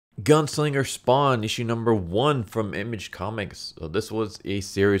Gunslinger Spawn, issue number 1 from Image Comics. So this was a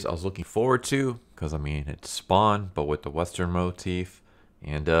series I was looking forward to because I mean it's Spawn but with the Western motif,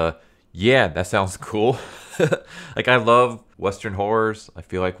 and yeah, that sounds cool. Like I love Western horrors. I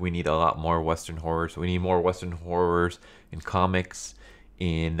feel like we need a lot more Western horrors. We need more Western horrors in comics,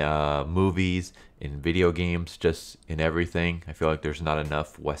 in movies, in video games, just in everything. I feel like there's not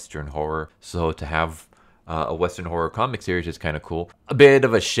enough Western horror. So to have a Western horror comic series is kind of cool. A bit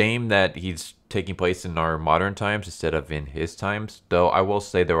of a shame that he's taking place in our modern times instead of in his times, though I will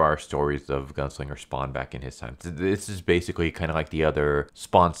say there are stories of Gunslinger Spawn back in his times. This is basically kind of like the other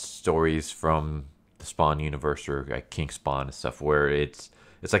Spawn stories from the Spawn universe, or like King Spawn and stuff, where it's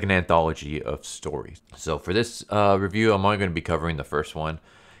like an anthology of stories. So for this review, I'm only going to be covering the first one,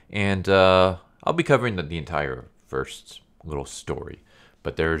 and I'll be covering the entire first little story.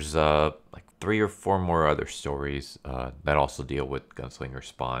 But there's like 3 or 4 more other stories that also deal with Gunslinger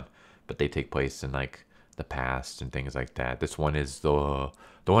Spawn, but they take place in like the past and things like that. This one is the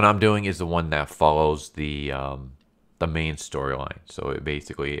one I'm doing is the one that follows the main storyline. So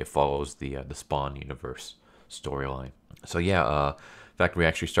it follows the Spawn universe storyline. So yeah, in fact, we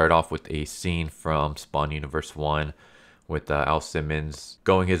actually start off with a scene from Spawn Universe 1 with Al Simmons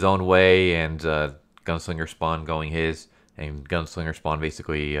going his own way and Gunslinger Spawn going his. And Gunslinger Spawn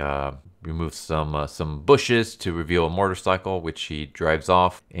basically removes some bushes to reveal a motorcycle, which he drives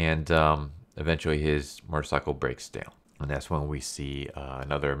off, and eventually his motorcycle breaks down. And that's when we see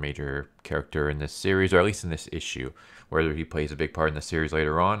another major character in this series, or at least in this issue. Whether he plays a big part in the series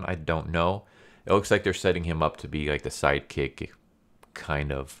later on, I don't know. It looks like they're setting him up to be like the sidekick,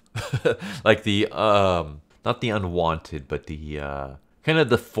 kind of. Like the, not the unwanted, but the kind of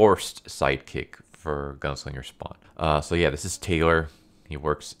the forced sidekick for Gunslinger Spawn. So yeah, this is Taylor. He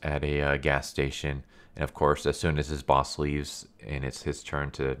works at a gas station, and of course, as soon as his boss leaves and it's his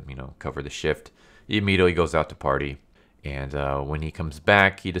turn to cover the shift, he immediately goes out to party. And when he comes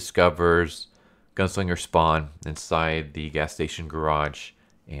back, he discovers Gunslinger Spawn inside the gas station garage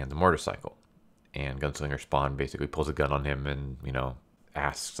and the motorcycle. And Gunslinger Spawn basically pulls a gun on him and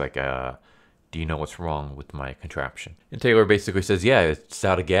asks like, "Do you know what's wrong with my contraption?" And Taylor basically says, "Yeah, it's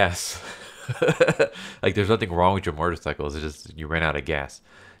out of gas." Like there's nothing wrong with your motorcycle, it's just you ran out of gas.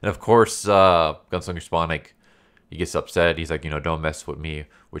 And of course Gunslinger Spawn, like, he gets upset. He's like, "Don't mess with me,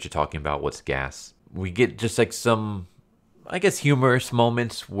 what you're talking about, what's gas?" We get just like some, I guess, humorous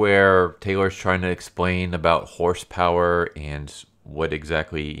moments where Taylor's trying to explain about horsepower and what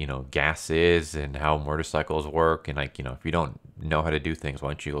exactly gas is and how motorcycles work, and like, if you don't know how to do things, why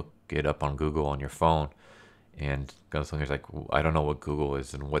don't you look it up on Google on your phone? And Gunslinger's like, "I don't know what Google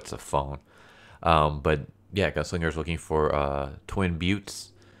is and what's a phone." But yeah, Gunslinger's looking for Twin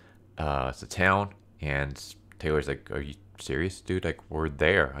Buttes. It's a town, and Taylor's like, "Are you serious, dude? Like, we're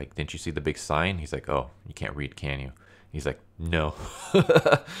there. Like, didn't you see the big sign?" He's like, "Oh, you can't read, can you?" He's like, "No."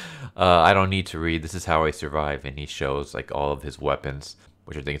 "I don't need to read. This is how I survive." And he shows like all of his weapons,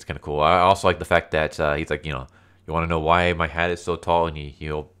 which I think is kind of cool. I also like the fact that he's like, "You want to know why my hat is so tall?" And he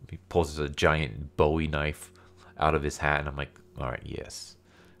pulls a giant Bowie knife out of his hat, and I'm like, all right, yes.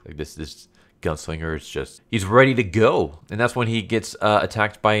 Like this Gunslinger is just, he's ready to go. And that's when he gets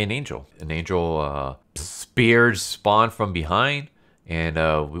attacked by an angel. An angel spears Spawn from behind, and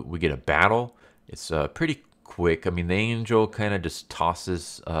we get a battle. It's pretty quick. I mean, the angel kind of just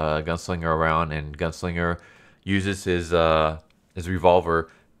tosses Gunslinger around, and Gunslinger uses his revolver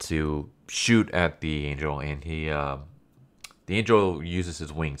to shoot at the angel, and the angel uses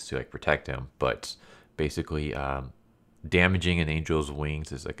his wings to like protect him, but basically damaging an angel's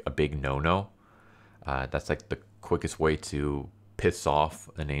wings is like a big no-no. That's like the quickest way to piss off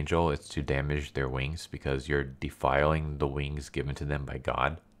an angel, is to damage their wings, because you're defiling the wings given to them by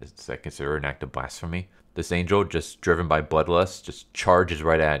God. It's like considered an act of blasphemy. This angel, just driven by bloodlust, just charges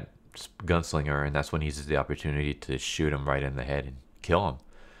right at Gunslinger, and that's when he uses the opportunity to shoot him right in the head and kill him.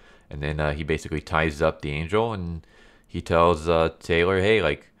 And then he basically ties up the angel, and he tells Taylor, "Hey,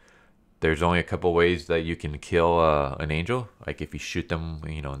 like, there's only a couple ways that you can kill an angel. Like if you shoot them,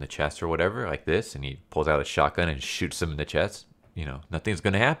 in the chest or whatever, like this." And he pulls out a shotgun and shoots them in the chest. Nothing's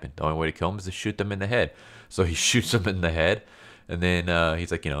gonna happen. The only way to kill him is to shoot them in the head. So he shoots them in the head, and then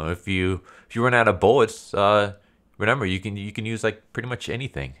he's like, "If you run out of bullets, remember you can use like pretty much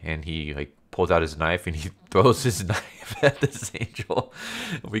anything." And he like pulls out his knife and he throws his knife at this angel.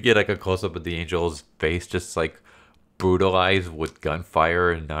 We get like a close up of the angel's face, just like brutalized with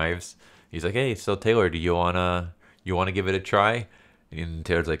gunfire and knives. He's like, "Hey, so Taylor, do you wanna give it a try?" And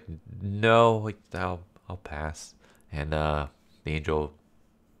Taylor's like, "No, like I'll pass." And the angel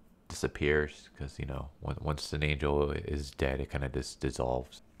disappears, because once an angel is dead, it kind of just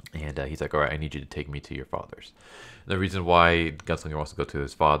dissolves. And he's like, all right, I need you to take me to your father's. And the reason why Gunslinger wants to go to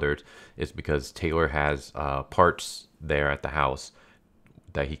his father's is because Taylor has parts there at the house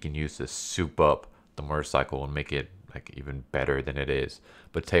that he can use to soup up the motorcycle and make it like even better than it is.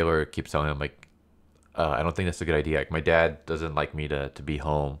 But Taylor keeps telling him like, I don't think that's a good idea. Like my dad doesn't like me to be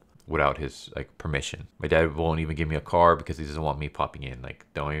home without his like permission. My dad won't even give me a car because he doesn't want me popping in. Like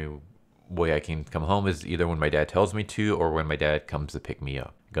the only way I can come home is either when my dad tells me to or when my dad comes to pick me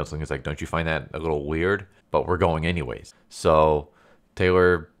up. Gunslinger's like, don't you find that a little weird? But we're going anyways. So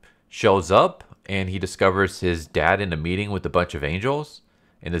Taylor shows up and he discovers his dad in a meeting with a bunch of angels.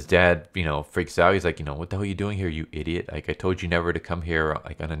 And his dad, you know, freaks out. He's like, you know, what the hell are you doing here, you idiot? Like, I told you never to come here,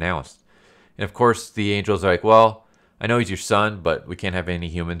 like, unannounced. And of course, the angels are like, well, I know he's your son, but we can't have any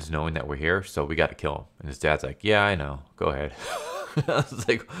humans knowing that we're here, so we got to kill him. And his dad's like, yeah, I know. Go ahead. I was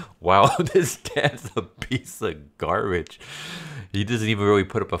like, wow, this dad's a piece of garbage. He doesn't even really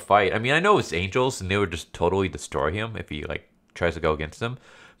put up a fight. I mean, I know it's angels, and they would just totally destroy him if he, like, tries to go against them.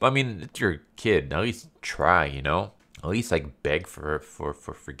 But, I mean, it's your kid. At least try, you know? At least like beg for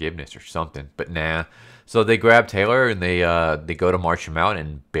forgiveness or something. But nah. So they grab Taylor and they go to march him out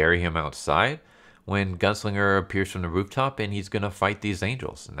and bury him outside when Gunslinger appears from the rooftop and he's gonna fight these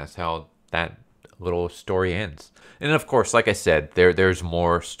angels. And that's how that little story ends. And of course, like I said, there's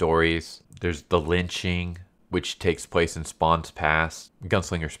more stories. There's the lynching, which takes place in Spawn's past,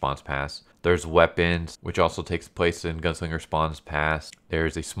 Gunslinger Spawn's past. There's weapons, which also takes place in Gunslinger Spawn's past.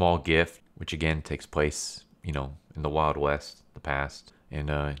 There's a small gift, which again takes place, you know, in the Wild West, the past.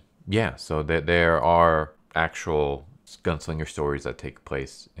 And yeah, so there are actual Gunslinger stories that take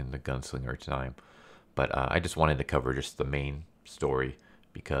place in the Gunslinger time. But I just wanted to cover just the main story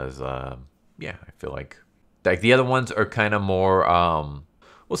because, yeah, I feel like the other ones are kind of more,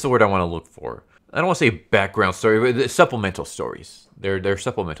 what's the word I want to look for? I don't want to say background story, but supplemental stories. They're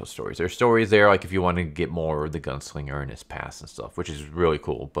supplemental stories. There's stories there, like if you want to get more of the Gunslinger and his past and stuff, which is really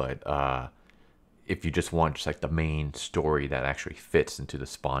cool. But if you just want just like the main story that actually fits into the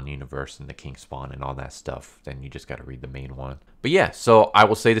Spawn universe and the King Spawn and all that stuff, then you just got to read the main one. But yeah, so I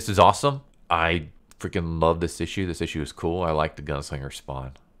will say this is awesome. I freaking love this issue. This issue is cool. I like the Gunslinger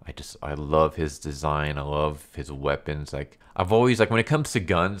Spawn. I love his design. I love his weapons. Like I've always, like when it comes to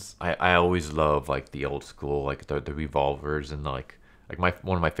guns, I always love like the old school, like the revolvers and like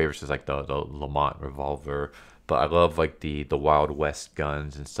one of my favorites is like the Lamont revolver. But I love like the Wild West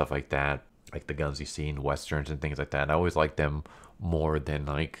guns and stuff like that. Like the guns you see in westerns and things like that. And I always like them more than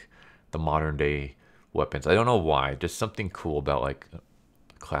like the modern day weapons. I don't know why. Just something cool about like a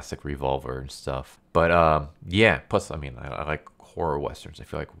classic revolver and stuff. But yeah. Plus, I mean, I like horror westerns. I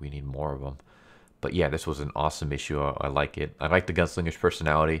feel like we need more of them. But yeah, this was an awesome issue. I like it. I like the Gunslinger's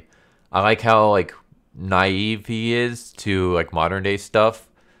personality. I like how like naive he is to like modern day stuff.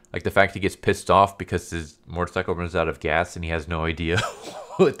 Like the fact he gets pissed off because his motorcycle runs out of gas and he has no idea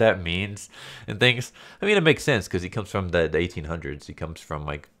what that means and things. I mean, it makes sense because he comes from the 1800s. He comes from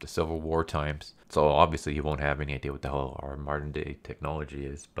like the Civil War times. So obviously he won't have any idea what the hell our modern day technology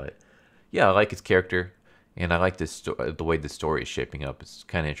is. But yeah, I like his character and I like this the way the story is shaping up. It's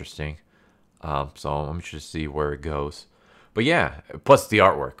kind of interesting. So I'm interested to see where it goes. But yeah, plus the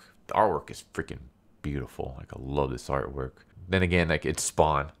artwork. The artwork is freaking beautiful. Like I love this artwork. Then again, like it's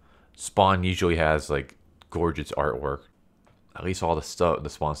Spawn. Spawn usually has like gorgeous artwork. At least all the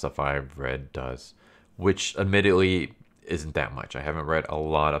Spawn stuff I've read does, which admittedly isn't that much. I haven't read a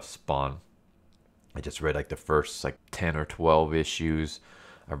lot of Spawn. I just read like the first like 10 or 12 issues.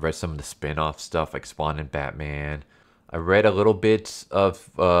 I've read some of the spin-off stuff like Spawn and Batman. I read a little bit of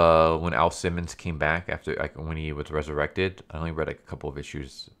when Al Simmons came back after like when he was resurrected. I only read like a couple of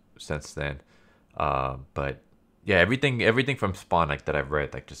issues since then. But yeah, everything from Spawn like that I've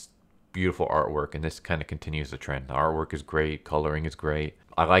read, like just beautiful artwork, and this kind of continues the trend. The artwork is great, coloring is great.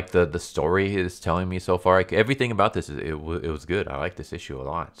 I like the story it's telling me so far. Like everything about this it was good. I like this issue a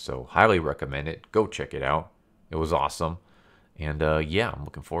lot, so highly recommend it. Go check it out. It was awesome, and yeah, I'm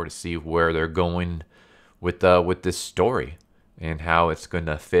looking forward to see where they're going with this story and how it's going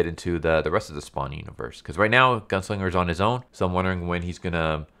to fit into the rest of the Spawn universe. Because right now Gunslinger's on his own, so I'm wondering when he's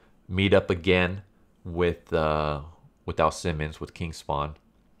gonna meet up again with Al Simmons, with King Spawn,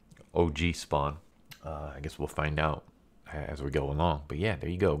 OG Spawn. I guess we'll find out as we go along. But yeah, there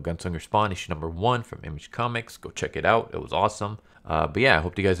you go. Gunslinger Spawn, issue number 1 from Image Comics. Go check it out. It was awesome. But yeah, I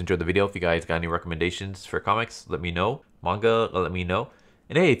hope you guys enjoyed the video. If you guys got any recommendations for comics, let me know. Manga, let me know.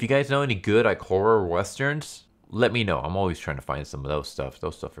 And hey, if you guys know any good like horror westerns, let me know. I'm always trying to find some of those stuff.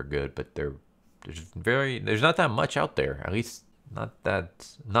 Those stuff are good, but there's not that much out there. At least not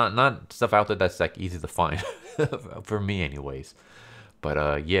stuff out there that's like easy to find for me anyways. Yeah.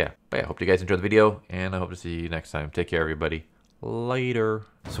 But yeah, I hope you guys enjoyed the video, and I hope to see you next time. Take care, everybody. Later.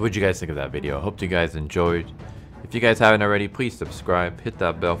 So what'd you guys think of that video? I hope you guys enjoyed. If you guys haven't already, please subscribe, hit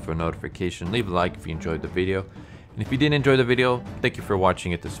that bell for notification, leave a like if you enjoyed the video. And if you didn't enjoy the video, thank you for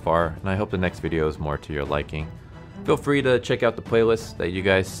watching it this far, and I hope the next video is more to your liking. Feel free to check out the playlist that you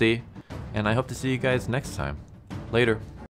guys see, and I hope to see you guys next time. Later.